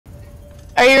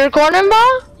Are you recording,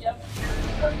 Bob? Yep.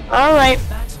 Alright.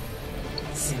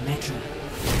 Symmetra.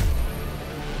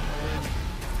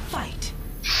 Fight.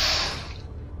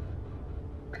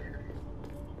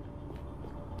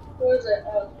 Who is it?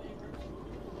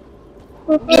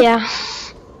 Yeah.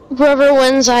 Whoever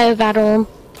wins, I battle him.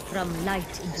 From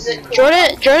light Is it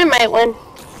Jordan might win.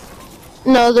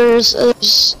 No, there's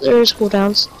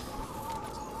cooldowns.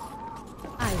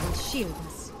 I will shield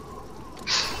us.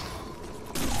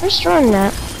 Where's Jordan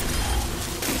at?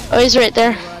 Oh, he's right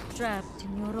there. You are trapped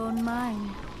in your own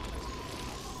mind.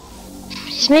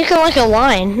 He's making like a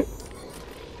line.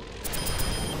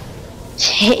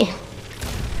 Dang.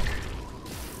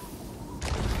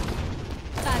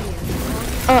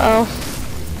 Uh-oh.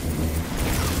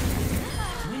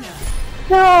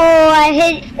 No, I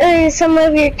hit some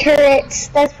of your turrets.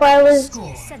 That's why I was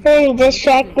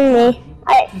distracting me.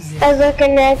 I was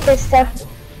looking at the stuff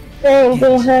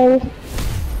behind,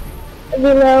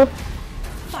 below.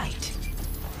 Fight.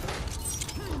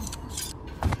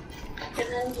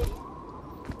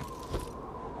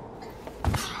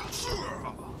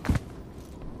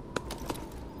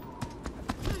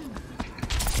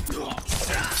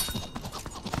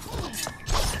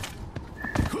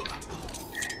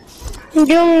 I'm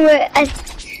doing what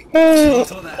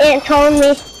Aunt told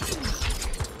me.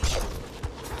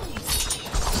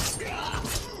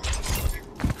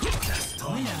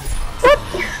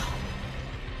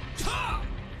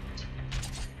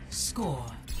 Score.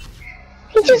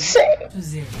 He just said,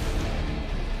 2-0.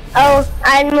 oh, I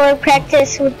had more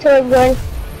practice with Toy Gun.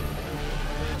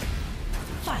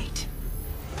 Fight.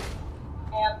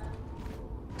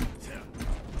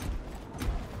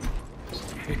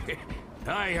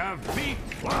 I have big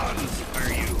plans for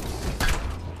you.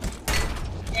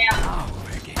 Yeah. Oh,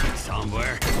 we're getting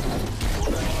somewhere.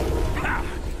 Ha!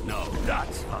 No,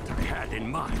 that's what I had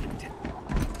in mind.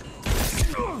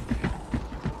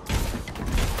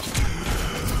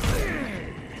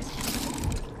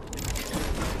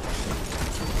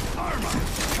 Armor,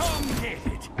 come get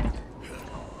it.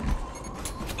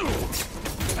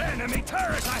 Enemy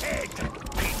turret ahead.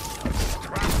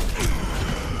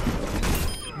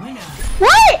 Winner.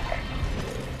 What?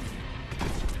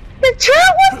 The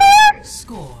turret was there?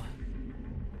 Score.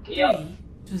 Yep.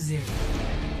 3-0.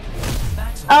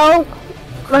 Battle. Oh,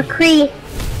 McCree.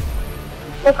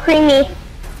 McCreamy.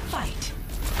 Fight.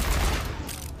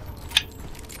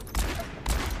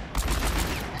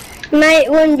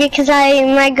 Might win because I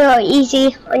might go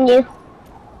easy on you.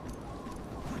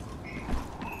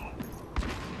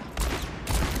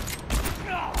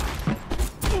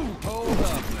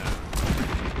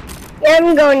 Yeah,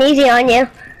 I'm going easy on you.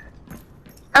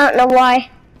 I don't know why.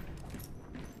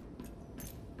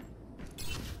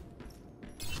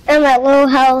 I'm at low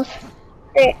health.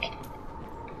 Frick.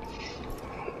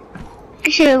 I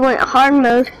should have went hard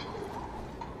mode.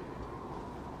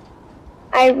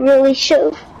 I really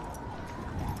should.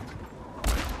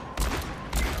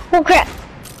 Oh crap.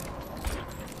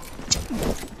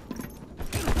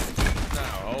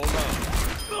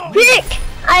 Frick!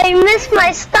 I missed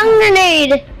my stun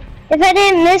grenade! If I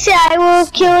didn't miss it, I would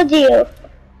have killed you.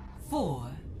 4.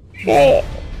 Shit.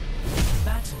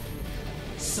 Battle.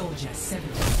 Soldier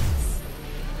 76.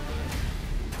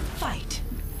 Fight.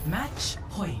 Match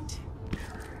point.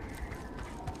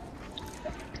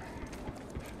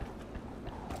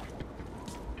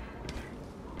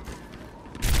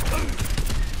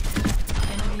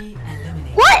 Enemy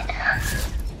eliminated. What?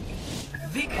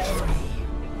 Victory.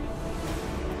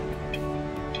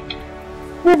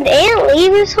 Did Aunt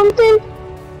leave or something?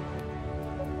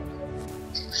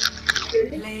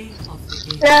 Play of the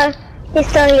game. No, he's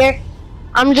still here.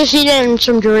 I'm just eating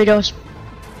some Doritos.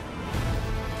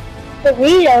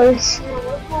 Doritos.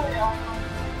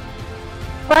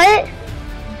 What?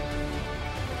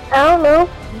 I don't know.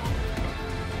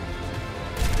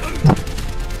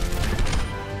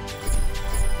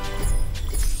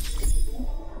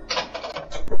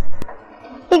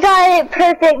 He got it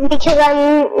perfect because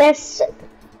I missed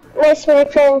my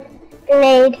friend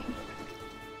grenade.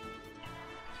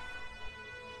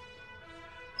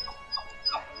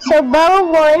 So Bo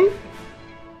won.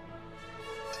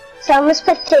 So I'm a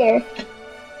spectator.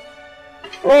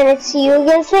 And it's you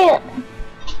against Santa.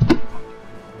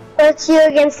 It's you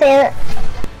against Santa.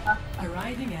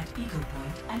 Arriving at Eagle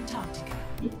Point, Antarctica.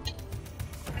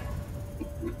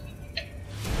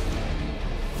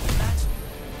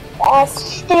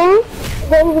 Ashton,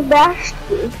 then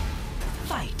Bastion.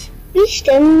 Fight.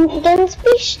 Beaston, then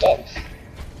Beaston.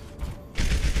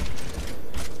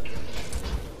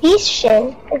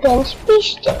 Beaston against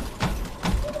Beaston.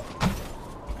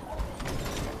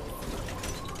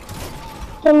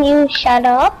 Can you shut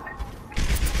up?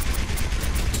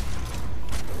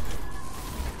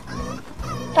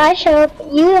 If I shut up,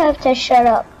 you have to shut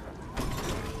up.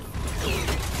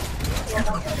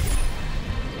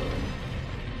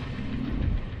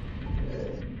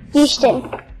 Beeston.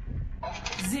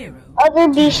 0. Other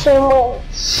Beeston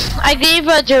wins. I gave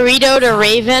a Dorito to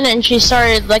Raven and she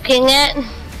started licking it. And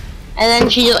then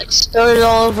she like spilled it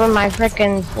all over my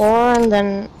frickin' floor, and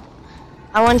then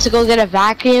I went to go get a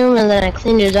vacuum and then I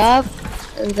cleaned it up.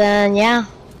 And then yeah.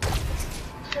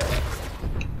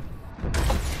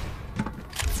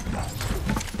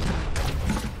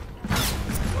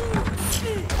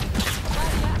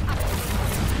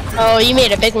 Oh, you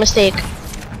made a big mistake.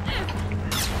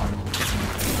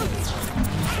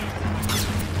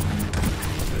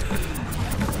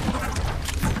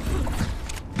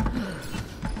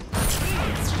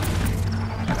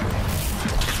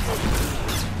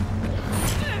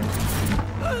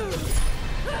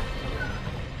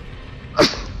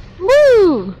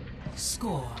 Woo!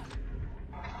 Score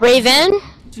Raven,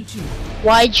 2-2.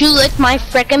 why'd you lick my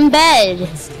frickin' bed?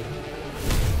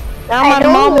 Now my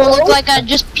don't mom will know. look like I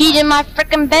just peed in my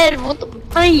frickin' bed. What the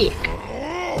freak?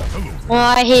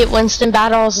 Well, I hate Winston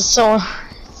battles. It's so.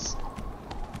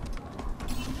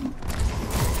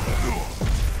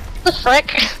 The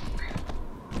frick?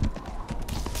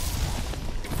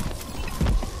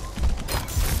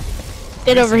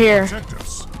 Get over here.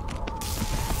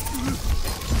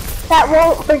 That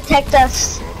won't protect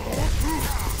us.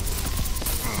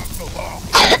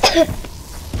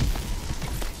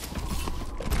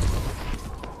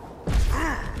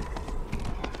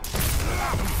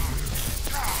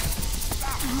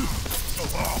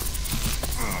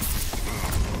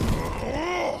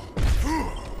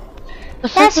 The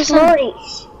frick That's is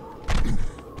Smarties.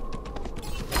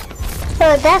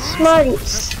 No, that's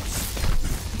Smarties.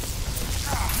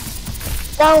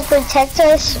 That'll protect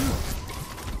us.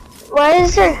 Why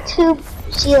is there 2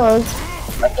 shields?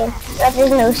 Okay,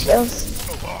 there's no shields.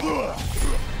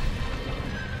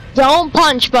 Don't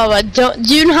punch, Bubba.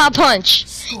 Do not punch.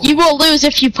 You will lose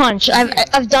if you punch.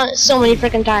 I've done it so many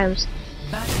freaking times.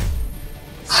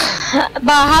 But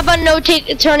how about no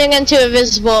turning into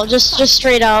invisible? Just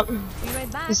straight up.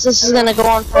 This is gonna go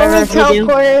on forever Only if you do.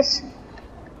 teleporters.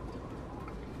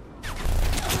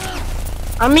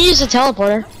 I'm gonna use a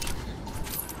teleporter.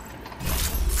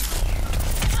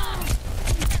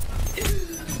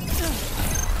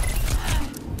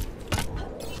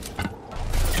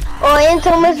 Oh, it's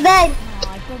almost dead.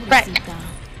 Right.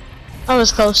 That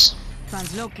was close.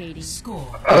 Translocating. Score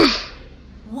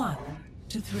 1-3.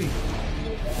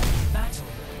 Battle.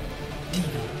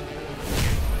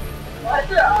 Why's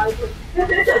their eyes?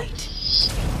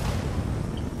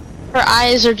 Her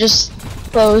eyes are just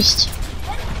closed.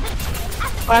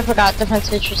 Oh, I forgot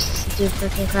defense matrices to do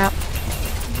freaking crap.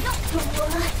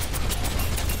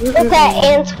 Look at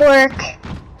Ant's work.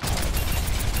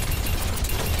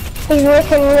 He's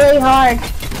working really hard.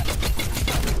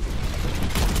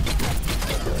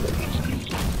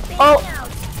 Oh.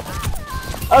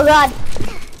 Oh god.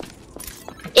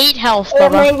 8 health, I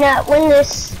Bubba. might not win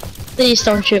this. Please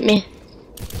don't shoot me.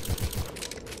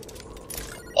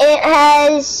 It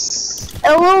has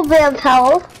a little bit of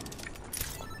health.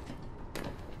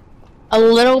 A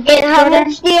little bit. And how Jordan?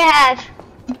 much do you have?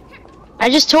 I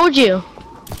just told you.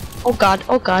 Oh god.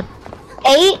 Oh god.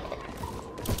 8?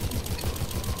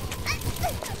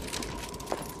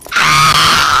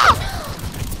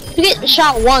 You get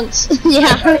shot once.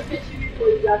 Yeah.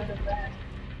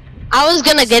 I was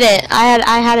gonna get it.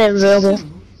 I had it available.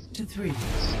 2-3.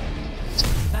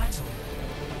 Battle.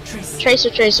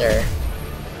 Tracer.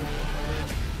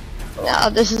 No,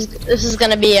 this is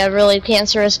gonna be a really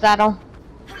cancerous battle.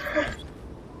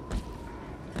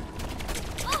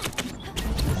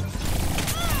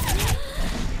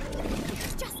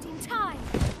 Just in time.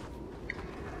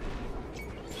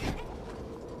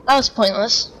 That was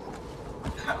pointless.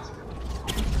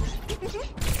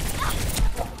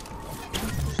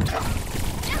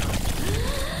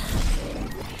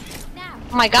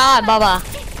 Oh my god, Bubba.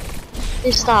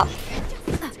 Please stop.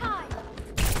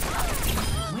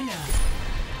 Winner.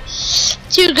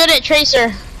 Too good at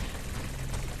Tracer.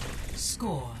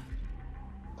 Score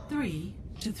 3-3.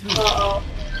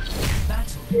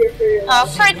 Battle. Oh,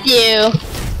 frick you.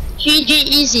 GG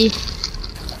easy.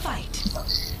 Fight.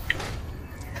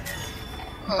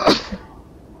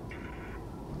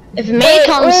 If May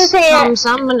where's it? comes,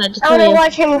 I'm gonna I tell wanna you.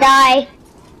 watch him die.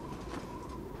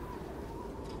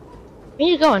 Where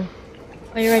are you going?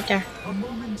 Oh, you're right there. A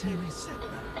momentary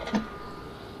setback.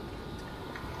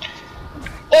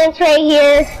 Ant's right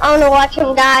here. I wanna watch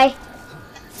him die.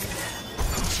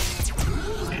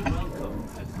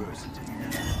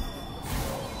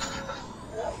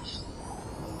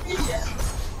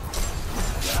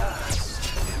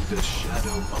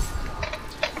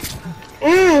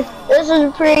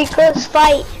 a pretty close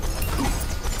fight.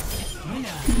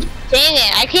 Dang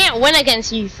it, I can't win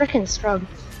against you, frickin' scrub.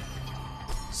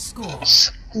 Score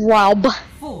Scrub.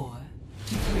 4-3.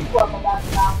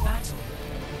 Battle.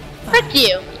 Frick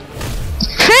you.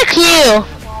 Frick you!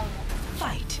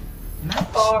 Fight. Match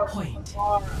point.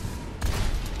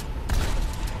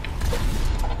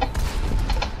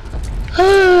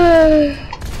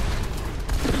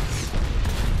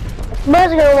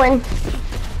 Bo's gonna win.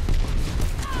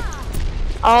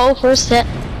 Oh, first hit.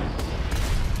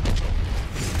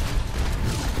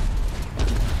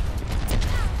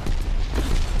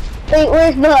 Wait,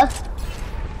 where's Bo?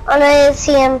 I want to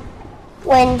see him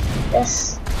win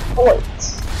this point.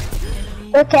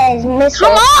 Look at his missile.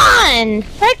 Come on!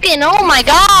 Frickin', oh my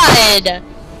god!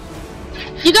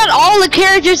 You got all the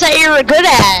characters that you were good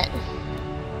at.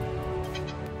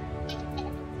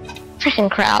 Frickin'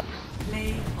 crap.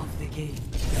 Play of the game.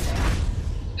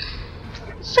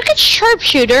 Frickin'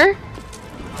 sharpshooter.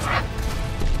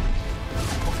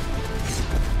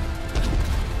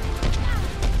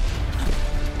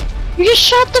 You just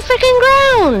shot the frickin'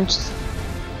 ground.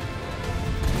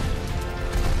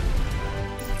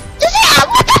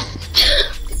 What the?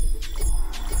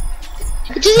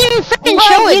 It doesn't even frickin'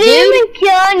 show it, You dude. didn't even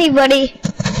kill anybody.